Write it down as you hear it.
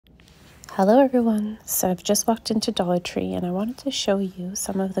Hello everyone, so I've just walked into Dollar Tree and I wanted to show you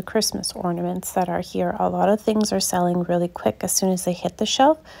some of the Christmas ornaments that are here. A lot of things are selling really quick as soon as they hit the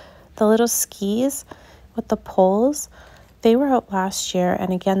shelf. The little skis with the poles, they were out last year,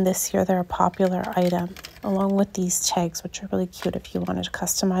 and again this year they're a popular item, along with these tags, which are really cute if you wanted to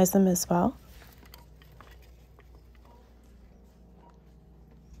customize them as well.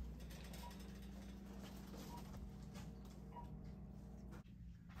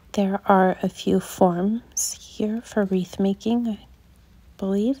 There are a few forms here for wreath making. I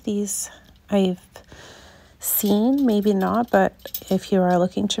believe these I've seen, maybe not, but if you are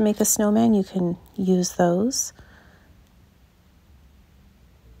looking to make a snowman, you can use those.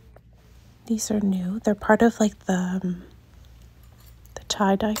 These are new. They're part of like the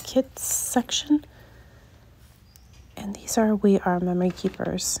tie-dye kits section. And these are We Are Memory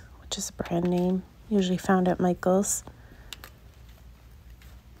Keepers, which is a brand name, usually found at Michael's.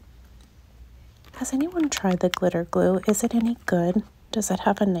 Has anyone tried the glitter glue? Is it any good? Does it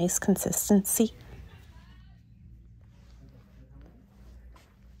have a nice consistency?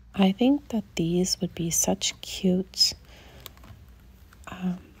 I think that these would be such cute,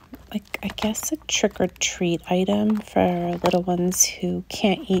 like I guess a trick-or-treat item for little ones who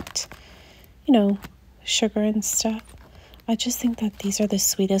can't eat, sugar and stuff. I just think that these are the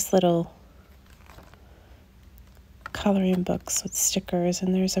sweetest little coloring books with stickers,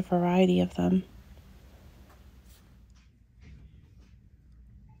 and there's a variety of them.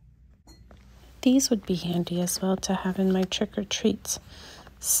 These would be handy as well to have in my trick-or-treat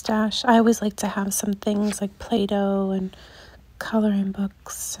stash. I always like to have some things like Play-Doh and coloring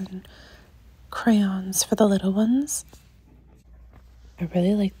books and crayons for the little ones. I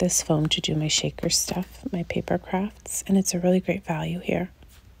really like this foam to do my shaker stuff, my paper crafts, and it's a really great value here.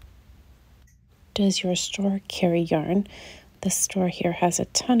 Does your store carry yarn? This store here has a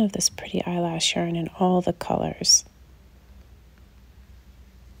ton of this pretty eyelash yarn in all the colors.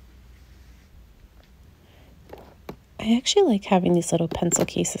 I actually like having these little pencil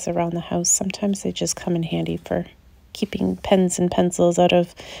cases around the house. Sometimes they just come in handy for keeping pens and pencils out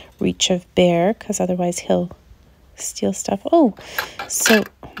of reach of Bear, because otherwise he'll steal stuff. Oh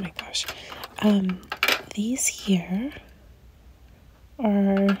my gosh. These here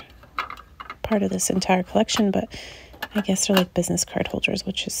are part of this entire collection, but I guess they're like business card holders,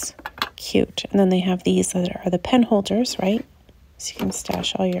 which is cute. And then they have these that are the pen holders, right? So you can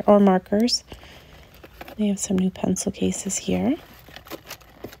stash all your, or markers. They have some new pencil cases here.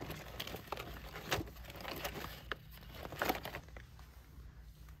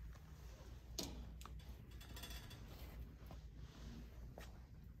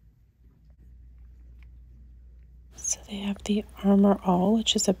 So they have the Armor All,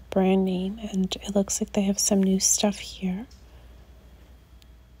 which is a brand name, and it looks like they have some new stuff here.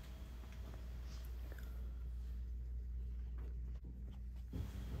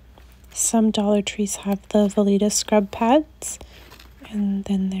 Some Dollar Trees have the Veleda scrub pads, and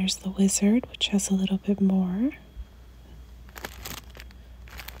then there's the Wizard, which has a little bit more.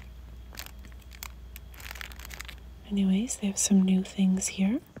 Anyways, they have some new things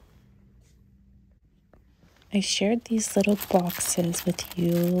here. I shared these little boxes with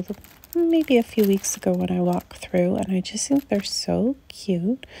you maybe a few weeks ago when I walked through, and I just think they're so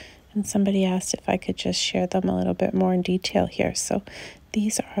cute. And somebody asked if I could just share them a little bit more in detail here. So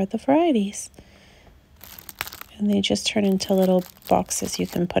these are the varieties. And they just turn into little boxes. You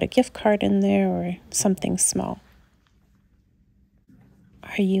can put a gift card in there or something small.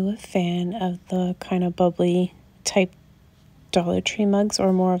 Are you a fan of the kind of bubbly type Dollar Tree mugs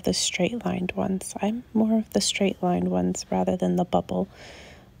or more of the straight lined ones? I'm more of the straight lined ones rather than the bubble.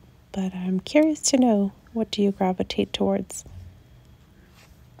 But I'm curious to know, what do you gravitate towards?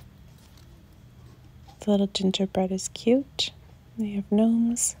 The little gingerbread is cute. They have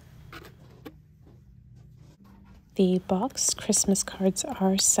gnomes. The boxed Christmas cards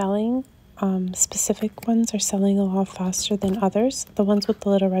are selling. Specific ones are selling a lot faster than others. The ones with the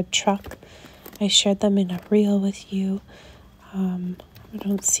little red truck, I shared them in a reel with you. I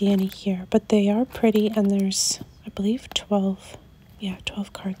don't see any here, but they are pretty, and there's, I believe, 12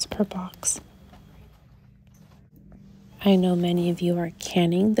 cards per box. I know many of you are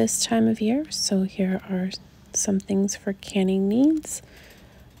canning this time of year, so here are some things for canning needs.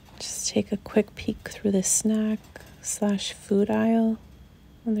 Just take a quick peek through the snack/food aisle.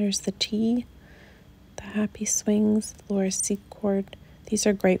 And there's the tea, the Happy Swings, Laura Secord. These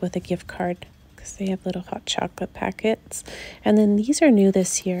are great with a gift card because they have little hot chocolate packets. And then these are new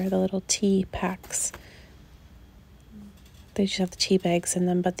this year, the little tea packs. They just have the tea bags in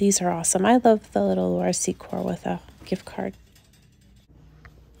them, but these are awesome. I love the little Laura Secord with a gift card.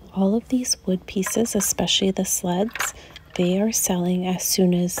 All of these wood pieces, especially the sleds, they are selling as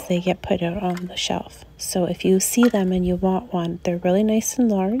soon as they get put out on the shelf. So if you see them and you want one, they're really nice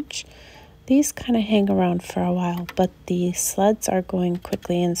and large. These kind of hang around for a while, but the sleds are going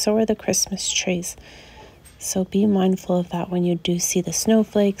quickly, and so are the Christmas trees. So be mindful of that when you do see the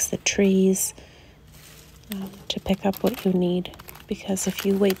snowflakes, the trees, to pick up what you need. Because if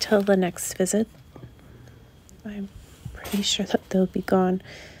you wait till the next visit, I'm pretty sure that they'll be gone.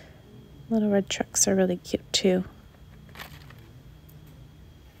 Little red trucks are really cute too.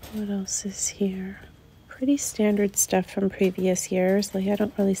 What else is here? Pretty standard stuff from previous years. Like, I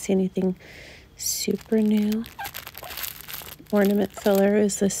don't really see anything super new. Ornament filler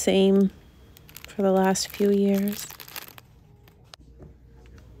is the same for the last few years.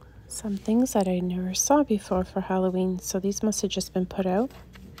 Some things that I never saw before for Halloween, so these must have just been put out.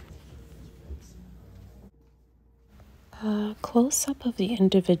 A close-up of the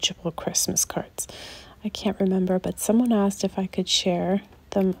individual Christmas cards. I can't remember, but someone asked if I could share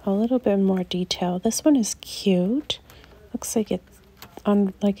them a little bit more detail. This one is cute. Looks like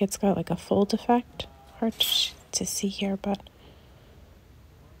it's got like a fold effect. Hard to see here, but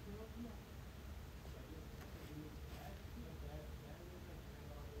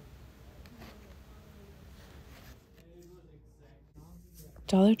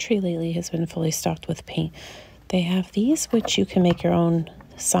Dollar Tree lately has been fully stocked with paint. They have these which you can make your own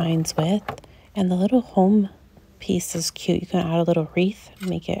signs with, and the little home piece is cute. You can add a little wreath and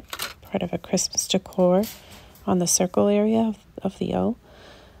make it part of a Christmas decor on the circle area of the O.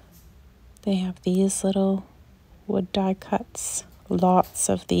 They have these little wood die cuts, lots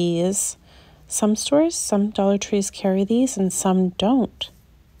of these. Some stores, some Dollar Trees carry these and some don't.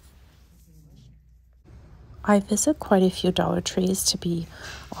 I visit quite a few Dollar Trees, to be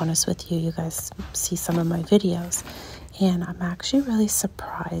honest with you. You guys see some of my videos, and I'm actually really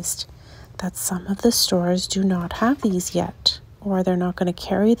surprised that some of the stores do not have these yet, or they're not going to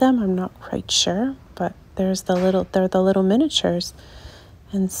carry them. I'm not quite sure, but they're the little miniatures.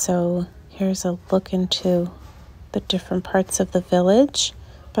 And so here's a look into the different parts of the village,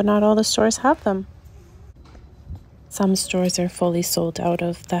 but not all the stores have them. Some stores are fully sold out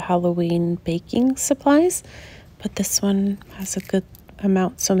of the Halloween baking supplies, but this one has a good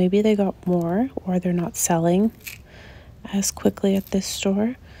amount, so maybe they got more, or they're not selling as quickly at this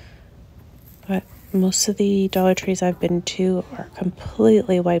store. But most of the Dollar Trees I've been to are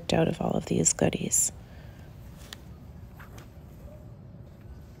completely wiped out of all of these goodies.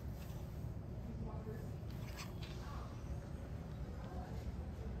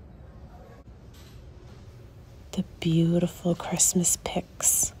 The beautiful Christmas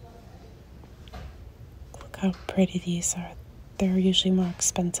picks. Look how pretty these are. They're usually more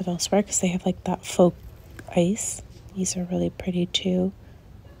expensive elsewhere because they have like that faux ice. These are really pretty too.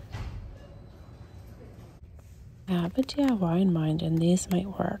 Yeah, but DIY in mind, and these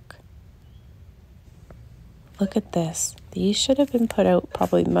might work. Look at this. These should have been put out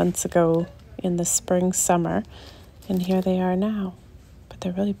probably months ago in the spring, summer, and here they are now. But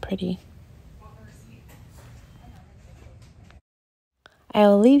they're really pretty.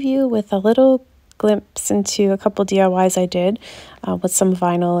 I'll leave you with a little glimpse into a couple DIYs I did with some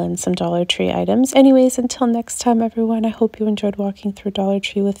vinyl and some Dollar Tree items. Anyways, until next time, everyone, I hope you enjoyed walking through Dollar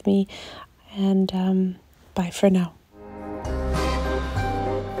Tree with me, and bye for now.